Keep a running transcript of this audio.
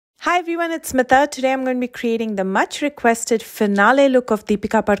Hi everyone, it's Smitha. Today I'm going to be creating the much requested finale look of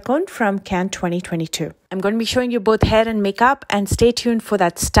Deepika Padukone from Cannes 2022. I'm going to be showing you both hair and makeup, and stay tuned for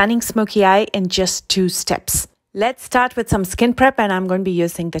that stunning smoky eye in just 2 steps. Let's start with some skin prep, and I'm going to be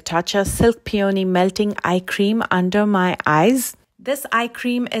using the Tatcha Silk Peony Melting Eye Cream under my eyes. This eye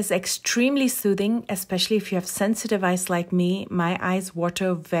cream is extremely soothing, especially if you have sensitive eyes like me. My eyes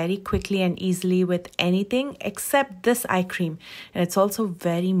water very quickly and easily with anything except this eye cream, and it's also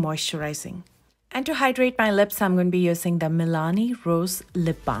very moisturizing. And to hydrate my lips, I'm going to be using the Milani Rose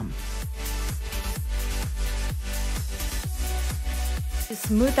Lip Balm. To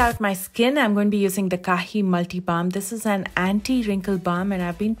smooth out my skin, I'm going to be using the Kahi Multi Balm. This is an anti-wrinkle balm, and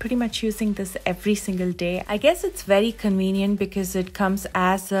I've been pretty much using this every single day. I guess it's very convenient because it comes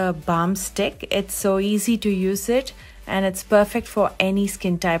as a balm stick. It's so easy to use it, and it's perfect for any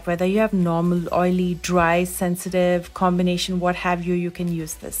skin type. Whether you have normal, oily, dry, sensitive, combination, what have you, you can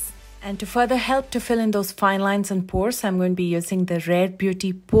use this. And to further help to fill in those fine lines and pores, I'm going to be using the Rare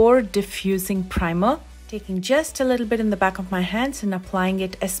Beauty Pore Diffusing Primer. Taking just a little bit in the back of my hands and applying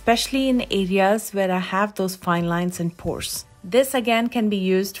it especially in areas where I have those fine lines and pores. This again can be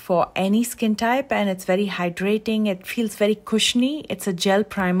used for any skin type, and it's very hydrating. It feels very cushiony. It's a gel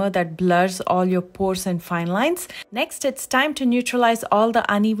primer that blurs all your pores and fine lines. Next, it's time to neutralize all the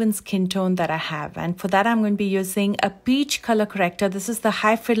uneven skin tone that I have, and for that I'm going to be using a peach color corrector. This is the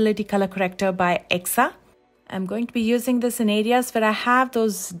High Fidelity Color Corrector by EXA. I'm going to be using this in areas where I have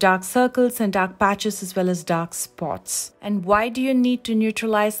those dark circles and dark patches as well as dark spots. And why do you need to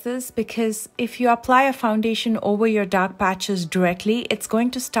neutralize this? Because if you apply a foundation over your dark patches directly, it's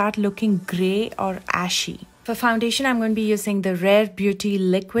going to start looking gray or ashy. For foundation, I'm going to be using the Rare Beauty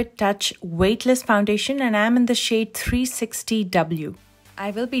Liquid Touch Weightless Foundation, and I'm in the shade 360W. I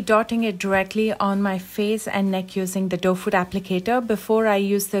will be dotting it directly on my face and neck using the doe foot applicator before I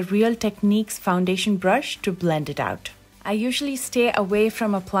use the Real Techniques foundation brush to blend it out. I usually stay away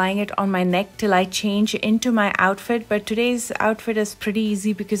from applying it on my neck till I change into my outfit, but today's outfit is pretty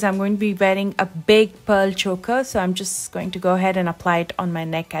easy because I'm going to be wearing a big pearl choker, so I'm just going to go ahead and apply it on my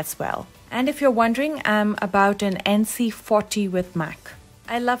neck as well. And if you're wondering, I'm about an NC40 with MAC.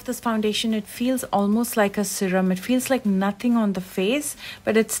 I love this foundation. It feels almost like a serum. It feels like nothing on the face,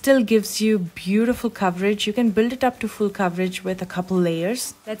 but it still gives you beautiful coverage. You can build it up to full coverage with a couple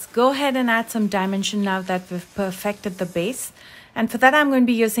layers. Let's go ahead and add some dimension now that we've perfected the base. And for that, I'm going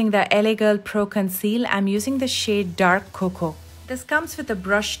to be using the LA Girl Pro Conceal. I'm using the shade Dark Cocoa. This comes with a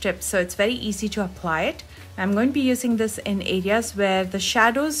brush tip, so it's very easy to apply it. I'm going to be using this in areas where the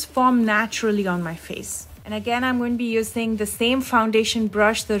shadows form naturally on my face. And again, I'm going to be using the same foundation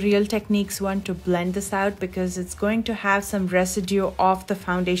brush, the Real Techniques one, to blend this out because it's going to have some residue of the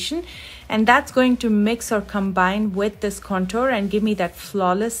foundation, and that's going to mix or combine with this contour and give me that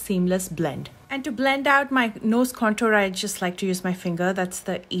flawless, seamless blend. And to blend out my nose contour, I just like to use my finger. That's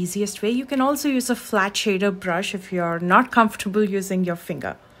the easiest way. You can also use a flat shader brush if you're not comfortable using your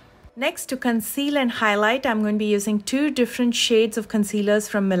finger. Next, to conceal and highlight, I'm going to be using 2 different shades of concealers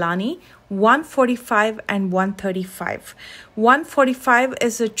from Milani, 145 and 135. 145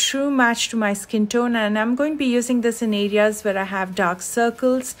 is a true match to my skin tone, and I'm going to be using this in areas where I have dark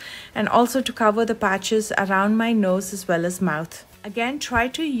circles and also to cover the patches around my nose as well as mouth. Again, try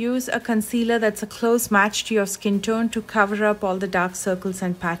to use a concealer that's a close match to your skin tone to cover up all the dark circles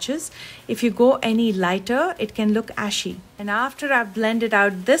and patches. If you go any lighter, it can look ashy. And after I've blended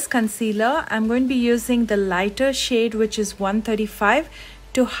out this concealer, I'm going to be using the lighter shade, which is 135,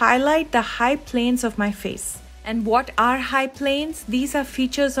 to highlight the high planes of my face. And what are high planes? These are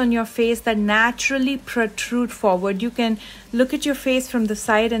features on your face that naturally protrude forward. You can look at your face from the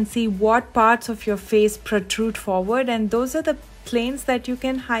side and see what parts of your face protrude forward, and those are the planes that you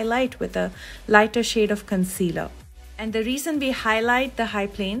can highlight with a lighter shade of concealer. And the reason we highlight the high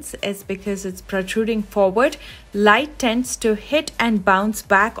planes is because it's protruding forward. Light tends to hit and bounce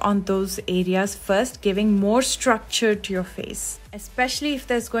back on those areas first, giving more structure to your face. Especially if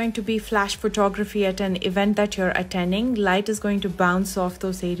there's going to be flash photography at an event that you're attending, light is going to bounce off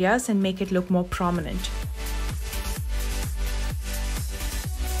those areas and make it look more prominent.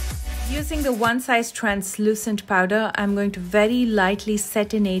 Using the One Size translucent powder, I'm going to very lightly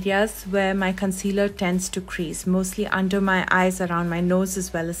set in areas where my concealer tends to crease, mostly under my eyes, around my nose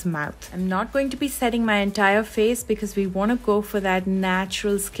as well as mouth. I'm not going to be setting my entire face because we want to go for that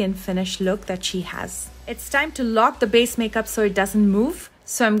natural skin finish look that she has. It's time to lock the base makeup so it doesn't move.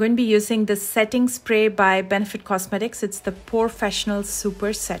 So I'm going to be using the setting spray by Benefit Cosmetics. It's the Professional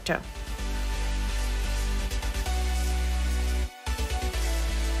Super Setter.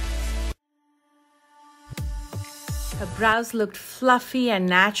 Her brows looked fluffy and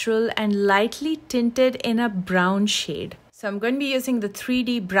natural and lightly tinted in a brown shade. So I'm going to be using the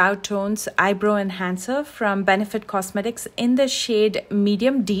 3D Brow Tones Eyebrow Enhancer from Benefit Cosmetics in the shade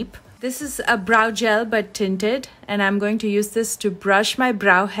Medium Deep. This is a brow gel but tinted, and I'm going to use this to brush my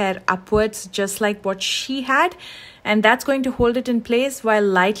brow hair upwards just like what she had, and that's going to hold it in place while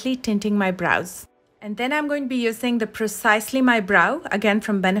lightly tinting my brows. And then I'm going to be using the Precisely My Brow, again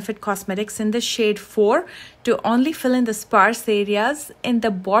from Benefit Cosmetics in the shade 4, to only fill in the sparse areas in the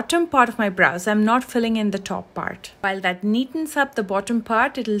bottom part of my brows. I'm not filling in the top part. While that neatens up the bottom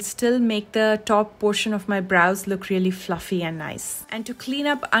part, it'll still make the top portion of my brows look really fluffy and nice. And to clean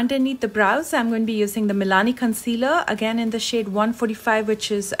up underneath the brows, I'm going to be using the Milani Concealer, again in the shade 145,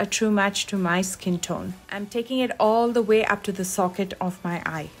 which is a true match to my skin tone. I'm taking it all the way up to the socket of my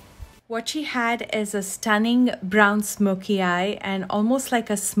eye. What she had is a stunning brown smoky eye and almost like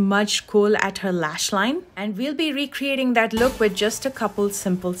a smudged kohl at her lash line. And we'll be recreating that look with just a couple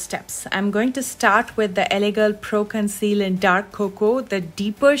simple steps. I'm going to start with the LA Girl Pro Conceal in Dark Cocoa, the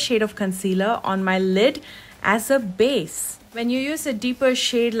deeper shade of concealer on my lid as a base. When you use a deeper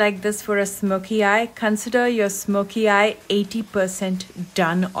shade like this for a smoky eye, consider your smoky eye 80%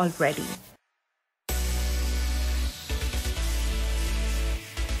 done already.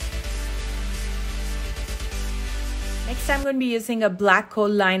 Next, I'm going to be using a black kohl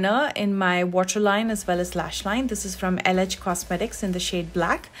liner in my waterline as well as lash line. This is from LH Cosmetics in the shade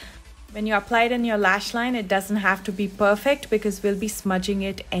Black. When you apply it in your lash line, it doesn't have to be perfect because we'll be smudging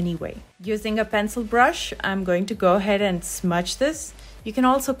it anyway. Using a pencil brush, I'm going to go ahead and smudge this. You can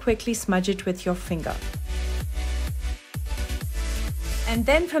also quickly smudge it with your finger. And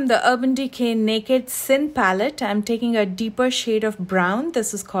then from the Urban Decay Naked Sin palette, I'm taking a deeper shade of brown.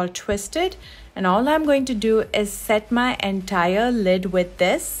 This is called Twisted. And all I'm going to do is set my entire lid with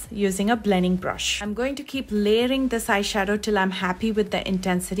this using a blending brush. I'm going to keep layering this eyeshadow till I'm happy with the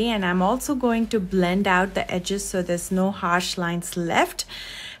intensity, and I'm also going to blend out the edges so there's no harsh lines left.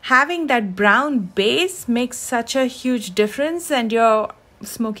 Having that brown base makes such a huge difference, and your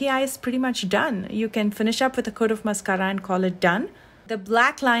smoky eye is pretty much done. You can finish up with a coat of mascara and call it done. The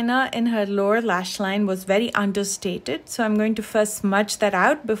black liner in her lower lash line was very understated, so I'm going to first smudge that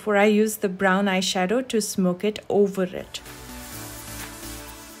out before I use the brown eyeshadow to smoke it over it.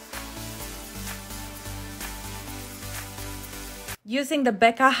 Using the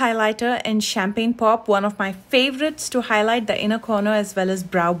Becca highlighter in Champagne Pop, one of my favorites to highlight the inner corner as well as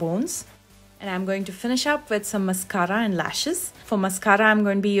brow bones. And I'm going to finish up with some mascara and lashes. For mascara, I'm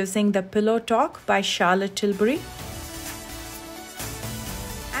going to be using the Pillow Talk by Charlotte Tilbury.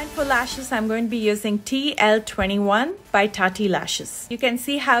 For lashes, I'm going to be using TL21 by Tati Lashes. You can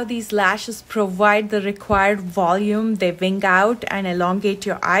see how these lashes provide the required volume. They wing out and elongate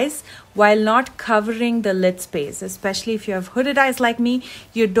your eyes while not covering the lid space. Especially if you have hooded eyes like me,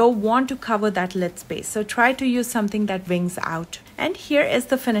 you don't want to cover that lid space. So try to use something that wings out. And here is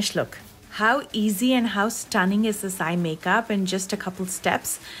the finished look. How easy and how stunning is this eye makeup in just a couple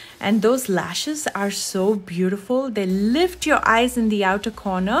steps. And those lashes are so beautiful. They lift your eyes in the outer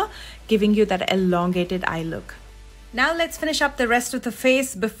corner, giving you that elongated eye look. Now let's finish up the rest of the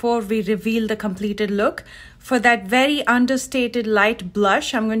face before we reveal the completed look. For that very understated light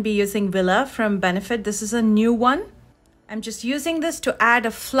blush, I'm going to be using Villa from Benefit. This is a new one. I'm just using this to add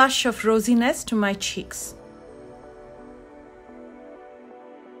a flush of rosiness to my cheeks.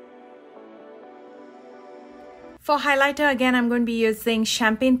 For highlighter, again, I'm going to be using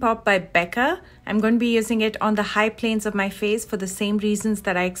Champagne Pop by Becca. I'm going to be using it on the high planes of my face for the same reasons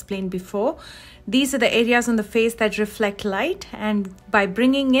that I explained before. These are the areas on the face that reflect light, and by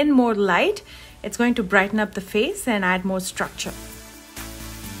bringing in more light, it's going to brighten up the face and add more structure.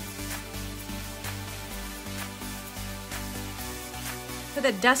 For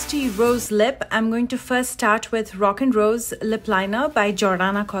the dusty rose lip, I'm going to first start with Rock and Rose Lip Liner by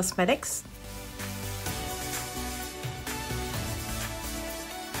Jordana Cosmetics.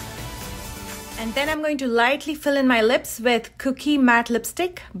 And then I'm going to lightly fill in my lips with Cookie Matte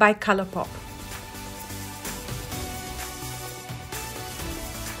Lipstick by Colourpop.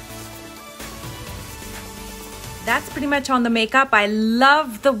 That's pretty much on the makeup. I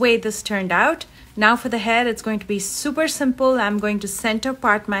love the way this turned out. Now for the hair, it's going to be super simple. I'm going to center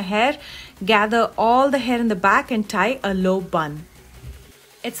part my hair, gather all the hair in the back and tie a low bun.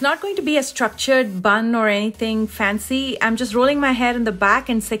 It's not going to be a structured bun or anything fancy. I'm just rolling my hair in the back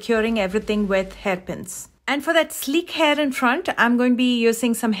and securing everything with hairpins. And for that sleek hair in front, I'm going to be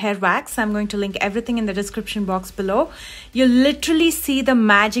using some hair wax. I'm going to link everything in the description box below. You'll literally see the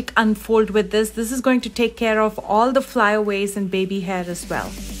magic unfold with this. This is going to take care of all the flyaways and baby hair as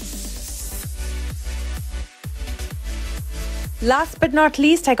well. Last but not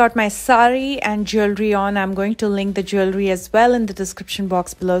least, I got my saree and jewelry on. I'm going to link the jewelry as well in the description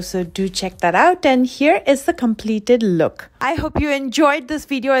box below, so do check that out. And here is the completed look. I hope you enjoyed this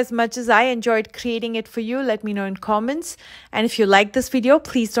video as much as I enjoyed creating it for you. Let me know in comments. And if you like this video,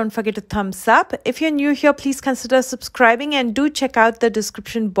 please don't forget to thumbs up. If you're new here, please consider subscribing and do check out the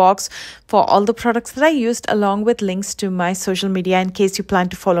description box for all the products that I used, along with links to my social media in case you plan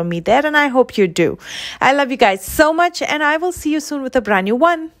to follow me there. And I hope you do. I love you guys so much, and I will see you soon with a brand new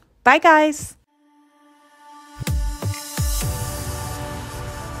one. Bye guys.